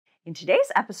In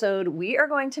today's episode, we are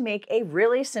going to make a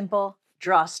really simple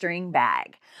drawstring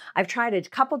bag. I've tried a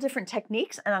couple different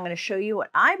techniques and I'm going to show you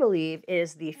what I believe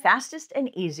is the fastest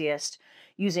and easiest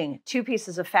using 2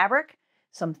 pieces of fabric,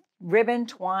 some ribbon,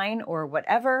 twine, or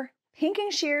whatever,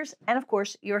 pinking shears, and of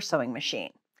course your sewing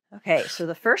machine. Okay, so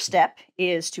the first step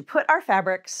is to put our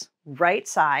fabrics right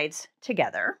sides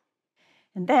together.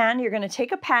 And then you're going to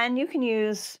take a pen. You can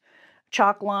use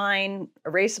chalk line,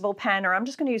 erasable pen, or I'm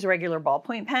just going to use a regular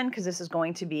ballpoint pen because this is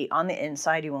going to be on the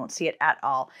inside. You won't see it at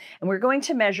all. And we're going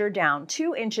to measure down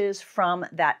 2 inches from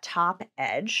that top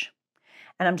edge.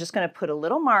 And I'm just going to put a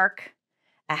little mark,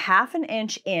 a 1/2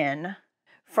 inch in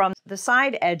from the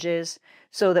side edges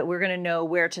so that we're going to know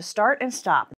where to start and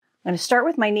stop. I'm going to start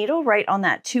with my needle right on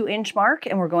that 2-inch mark,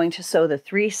 and we're going to sew the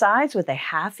 3 sides with a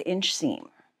 1/2 inch seam.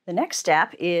 The next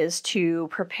step is to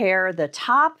prepare the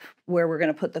top where we're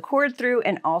going to put the cord through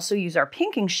and also use our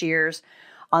pinking shears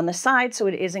on the side so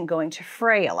it isn't going to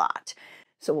fray a lot.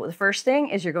 So the first thing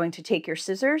is you're going to take your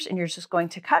scissors and you're just going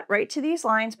to cut right to these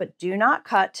lines, but do not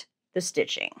cut the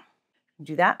stitching.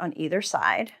 Do that on either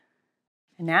side.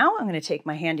 And now I'm going to take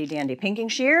my handy dandy pinking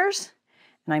shears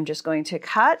and I'm just going to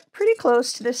cut pretty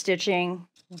close to the stitching.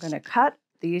 I'm going to cut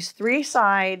these 3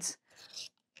 sides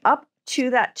up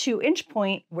to that 2-inch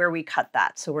point where we cut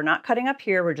that. So we're not cutting up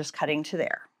here, we're just cutting to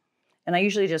there. And I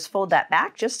usually just fold that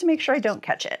back just to make sure I don't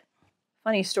catch it.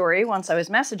 Funny story, once I was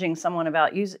messaging someone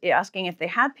about asking if they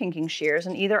had pinking shears,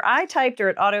 and either I typed or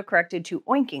it auto-corrected to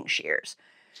oinking shears.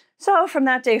 So from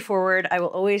that day forward, I will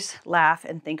always laugh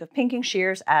and think of pinking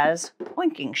shears as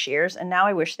oinking shears, and now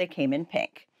I wish they came in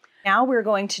pink. Now we're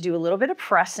going to do a little bit of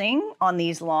pressing on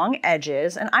these long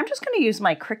edges, and I'm just going to use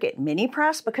my Cricut mini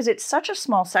press because it's such a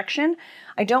small section.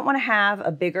 I don't want to have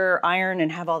a bigger iron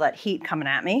and have all that heat coming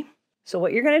at me. So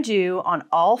what you're going to do on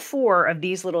all 4 of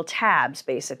these little tabs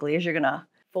basically is you're going to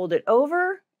fold it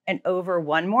over and over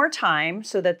one more time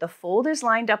so that the fold is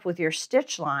lined up with your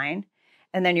stitch line,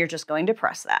 and then you're just going to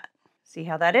press that. See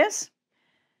how that is?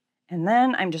 And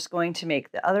then I'm just going to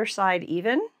make the other side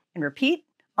even and repeat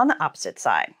on the opposite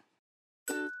side.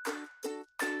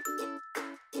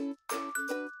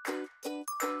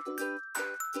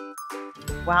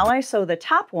 While I sew the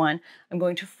top one, I'm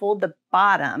going to fold the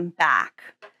bottom back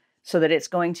so that it's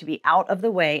going to be out of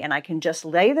the way, and I can just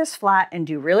lay this flat and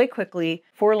do really quickly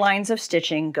 4 lines of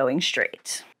stitching going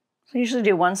straight. So I usually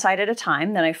do one side at a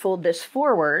time, then I fold this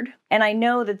forward, and I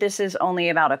know that this is only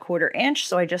about 1/4 inch,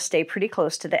 so I just stay pretty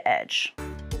close to the edge.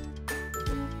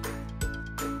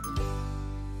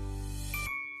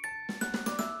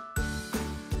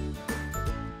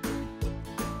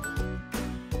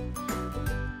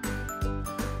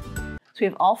 We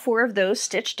have all 4 of those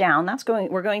stitched down.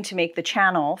 We're going to make the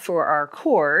channel for our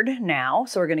cord now.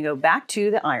 So we're going to go back to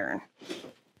the iron.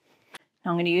 Now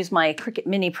I'm going to use my Cricut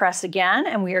mini press again,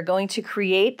 and we are going to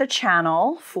create the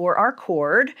channel for our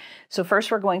cord. So first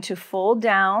we're going to fold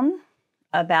down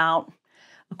about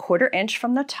 1/4 inch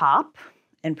from the top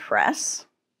and press.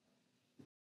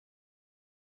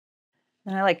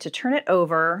 And I like to turn it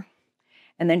over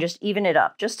and then just even it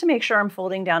up just to make sure I'm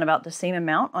folding down about the same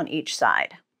amount on each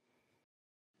side.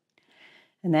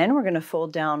 And then we're going to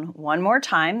fold down one more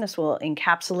time. This will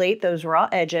encapsulate those raw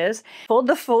edges. Fold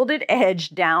the folded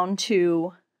edge down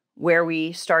to where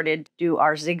we started to do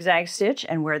our zigzag stitch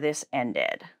and where this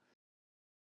ended.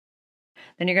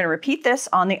 Then you're going to repeat this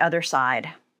on the other side.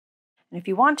 And if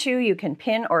you want to, you can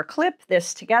pin or clip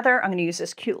this together. I'm going to use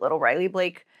this cute little Riley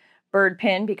Blake bird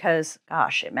pin because,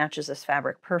 gosh, it matches this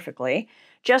fabric perfectly,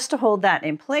 just to hold that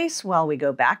in place while we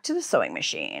go back to the sewing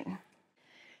machine.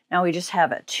 Now we just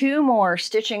have 2 more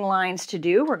stitching lines to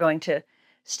do. We're going to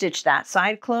stitch that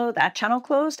side closed, that channel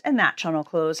closed, and that channel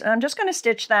closed. And I'm just going to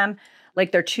stitch them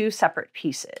like they're 2 separate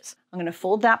pieces. I'm going to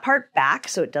fold that part back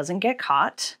so it doesn't get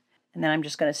caught. And then I'm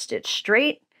just going to stitch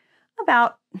straight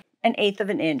about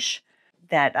 1/8 inch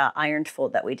that ironed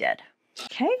fold that we did.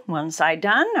 Okay, one side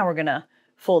done. Now we're going to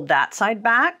fold that side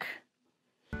back.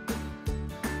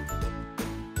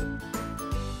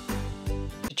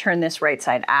 Turn this right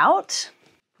side out.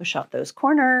 Push out those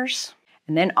corners,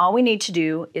 and then all we need to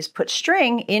do is put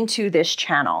string into this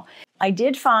channel. I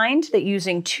did find that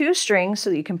using 2 strings so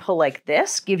that you can pull like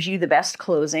this gives you the best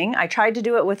closing. I tried to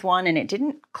do it with 1 and it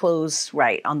didn't close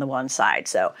right on the one side.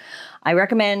 So I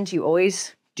recommend you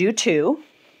always do 2.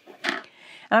 And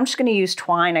I'm just going to use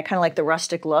twine. I kind of like the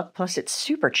rustic look, plus it's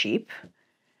super cheap.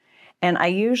 And I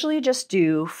usually just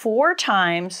do 4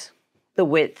 times the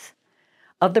width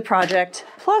of the project,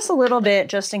 plus a little bit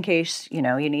just in case, you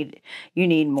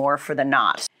need more for the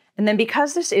knot. And then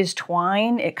because this is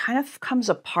twine, it kind of comes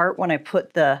apart when I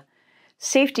put the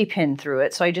safety pin through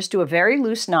it. So I just do a very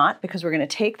loose knot because we're going to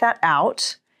take that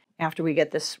out after we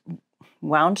get this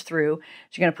wound through. So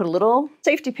you're going to put a little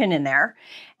safety pin in there.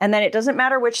 And then it doesn't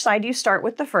matter which side you start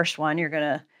with the first one. You're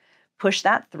going to push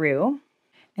that through.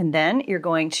 And then you're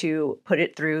going to put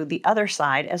it through the other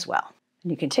side as well.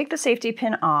 And you can take the safety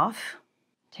pin off,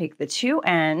 take the two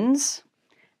ends,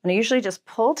 and I usually just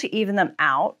pull to even them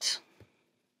out.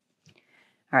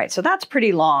 All right, so that's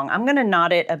pretty long. I'm going to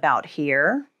knot it about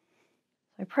here.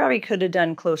 I probably could have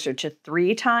done closer to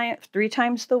three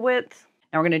times the width.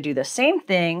 Now we're going to do the same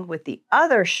thing with the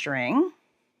other string,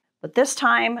 but this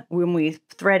time when we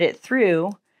thread it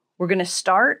through, we're going to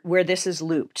start where this is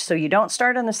looped. So you don't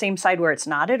start on the same side where it's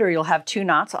knotted, or you'll have two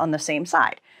knots on the same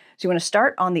side. So you want to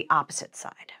start on the opposite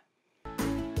side.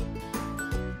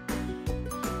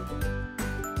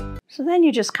 So then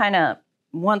you just kind of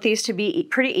want these to be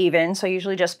pretty even. So I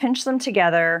usually just pinch them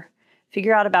together,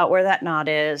 figure out about where that knot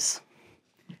is.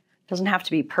 Doesn't have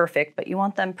to be perfect, but you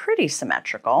want them pretty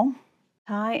symmetrical.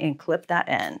 Tie and clip that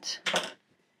end.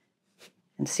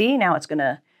 And see, now it's going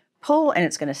to pull and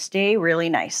it's going to stay really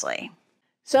nicely.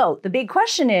 So the big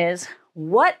question is,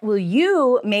 what will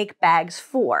you make bags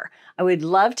for? I would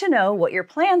love to know what your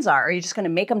plans are. Are you just going to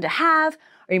make them to have?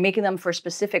 Are you making them for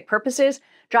specific purposes?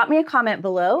 Drop me a comment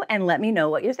below and let me know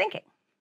what you're thinking.